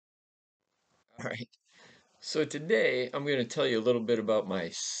All right. So today I'm going to tell you a little bit about my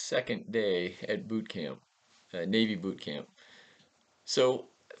second day at boot camp, Navy boot camp. So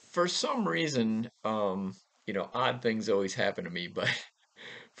for some reason, odd things always happen to me, but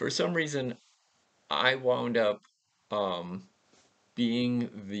for some reason I wound up um, being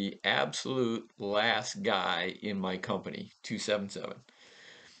the absolute last guy in my company, 277.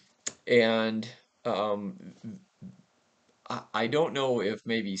 And um, I don't know if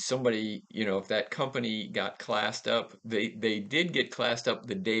maybe somebody, if that company got classed up. They did get classed up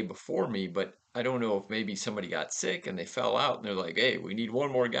the day before me, but I don't know if maybe somebody got sick and they fell out and they're like, "Hey, we need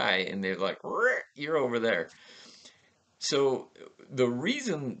one more guy." And they're like, "You're over there." So the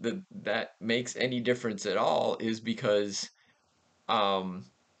reason that that makes any difference at all is because um,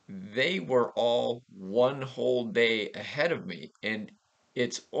 they were all one whole day ahead of me. And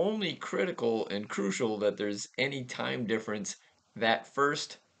it's only critical and crucial that there's any time difference that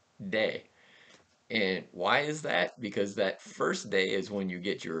first day. And why is that? Because that first day is when you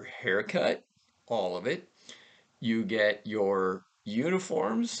get your haircut, all of it. You get your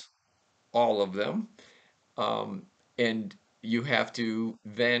uniforms, all of them. Um, and you have to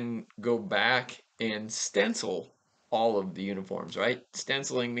then go back and stencil all of the uniforms, right?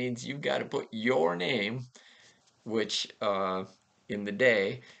 Stenciling means you've got to put your name, which in the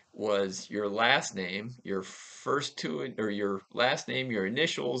day was your last name, your first two, or your last name, your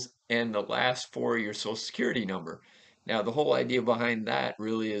initials, and the last four of your social security number. Now, the whole idea behind that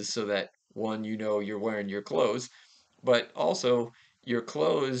really is so that one, you're wearing your clothes, but also your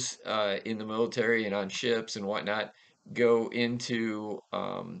clothes in the military and on ships and whatnot go into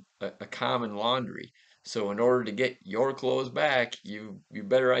a common laundry. So in order to get your clothes back, you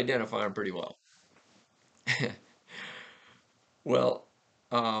better identify them pretty well. Well,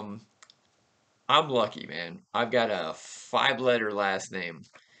 um, I'm lucky, man. I've got a five-letter last name.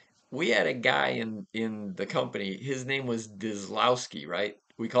 We had a guy in the company. His name was Dislowski, right?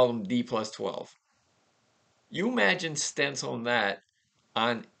 We called him D plus 12. You imagine stenciling that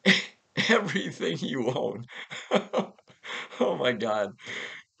on everything you own. Oh my God.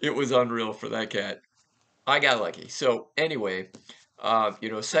 It was unreal for that cat. I got lucky. So anyway,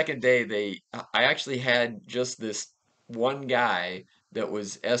 second day I actually had just this one guy that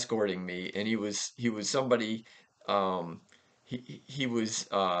was escorting me, and he was somebody, um, he was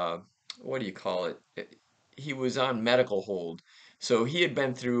what do you call it? He was on medical hold. So he had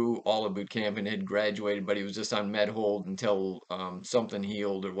been through all of boot camp and had graduated, but he was just on med hold until something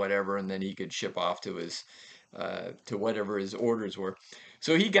healed or whatever, and then he could ship off to his to whatever his orders were.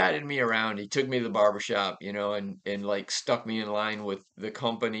 So he guided me around. He took me to the barber shop, and like stuck me in line with the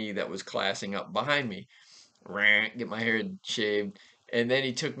company that was classing up behind me. Get my hair shaved, and then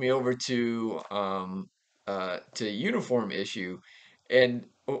he took me over to uniform issue, and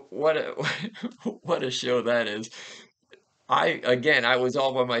what a what a show that is. I was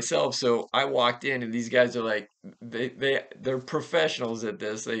all by myself, so I walked in, and these guys are like, they're professionals at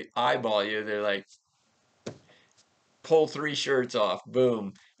this. They eyeball you. They're like, pull three shirts off,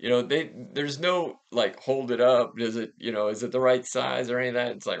 boom. There's no like hold it up. Is it the right size or any of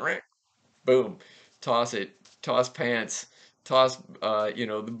that? It's like, boom, toss it, toss pants, toss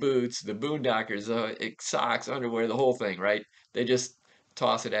the boots, the boondockers, socks, underwear, the whole thing, right? They just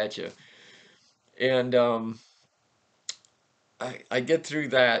toss it at you. And I get through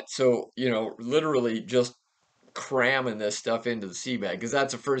that, so literally just cramming this stuff into the sea bag, because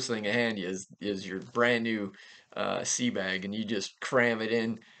that's the first thing to hand you is your brand new sea bag, and you just cram it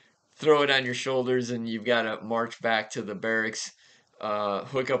in, throw it on your shoulders, and you've got to march back to the barracks,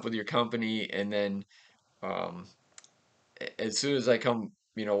 hook up with your company, and then um, as soon as I come,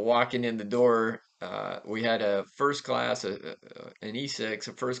 walking in the door, we had a first class, an E6,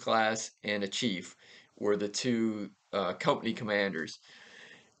 a first class, and a chief were the two company commanders.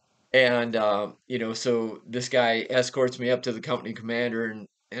 And so this guy escorts me up to the company commander,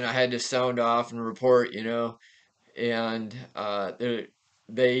 and I had to sound off and report, and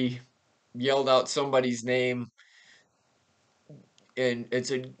they yelled out somebody's name, and it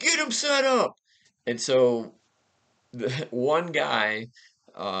said, "Get him set up." And so the one guy,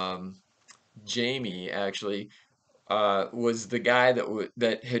 um, Jamie actually, was the guy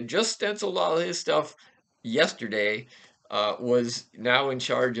that had just stenciled all his stuff yesterday, was now in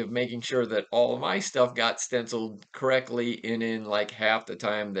charge of making sure that all of my stuff got stenciled correctly and in like half the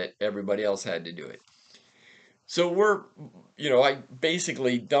time that everybody else had to do it. So I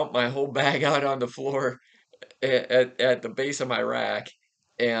basically dumped my whole bag out on the floor at the base of my rack,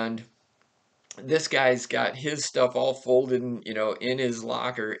 and this guy's got his stuff all folded in his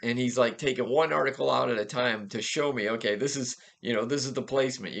locker, and he's like taking one article out at a time to show me, okay, this is the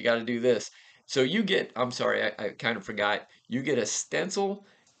placement, you got to do this. So you get, I'm sorry, I kind of forgot, you get a stencil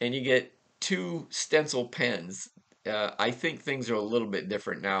and you get two stencil pens. I think things are a little bit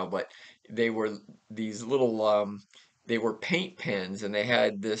different now, but they were these little, they were paint pens and they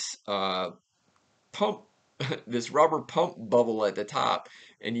had this pump, this rubber pump bubble at the top,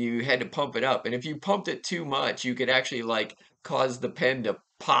 and you had to pump it up. And if you pumped it too much, you could actually like cause the pen to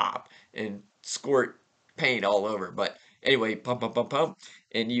pop and squirt paint all over. But anyway, pump, pump, pump, pump,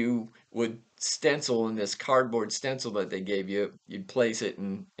 and you would stencil in this cardboard stencil that they gave you. You'd place it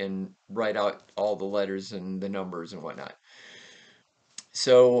and write out all the letters and the numbers and whatnot.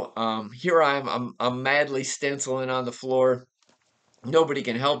 So here I'm madly stenciling on the floor. Nobody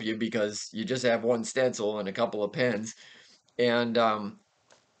can help you because you just have one stencil and a couple of pens. And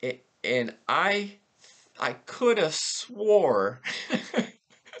and I could have swore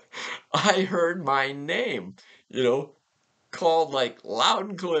I heard my name, you know, called like loud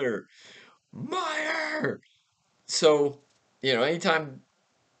and clear, Meyer. So, anytime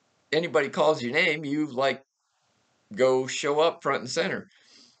anybody calls your name, you like go show up front and center.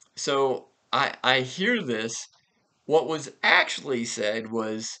 So I hear this. What was actually said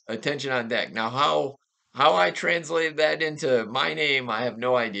was attention on deck. Now how I translated that into my name, I have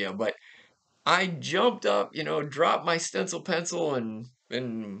no idea, but I jumped up, dropped my stencil pencil and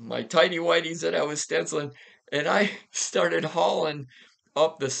my tidy whities that I was stenciling, and I started hauling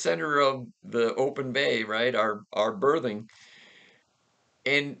up the center of the open bay, right? Our berthing.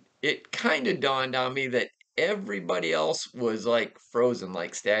 And it kind of dawned on me that everybody else was like frozen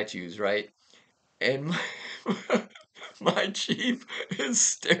like statues, right? And my chief is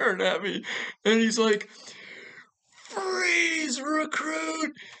staring at me and he's like, freeze,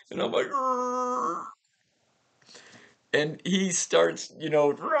 recruit. And I'm like, "Rrr." And he starts,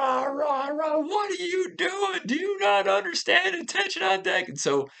 rah, rah, rah, what are you doing? Do you not understand? Attention on deck. And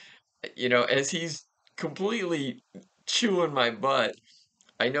so, as he's completely chewing my butt,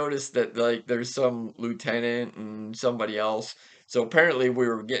 I noticed that like there's some lieutenant and somebody else. So apparently we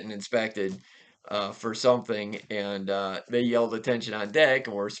were getting inspected for something, and they yelled attention on deck,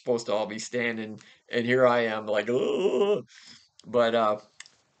 and we're supposed to all be standing. And here I am, like, "Ugh." But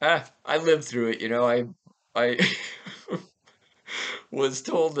I lived through it. I was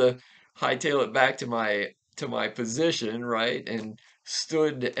told to hightail it back to my position, right, and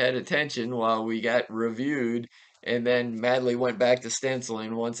stood at attention while we got reviewed, and then madly went back to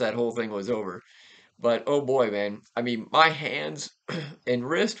stenciling once that whole thing was over. But oh boy, man, I mean, my hands and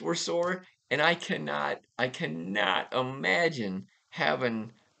wrist were sore, and I cannot imagine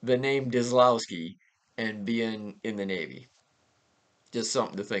having the name Dislowski and being in the Navy. Just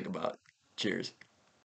something to think about. Cheers.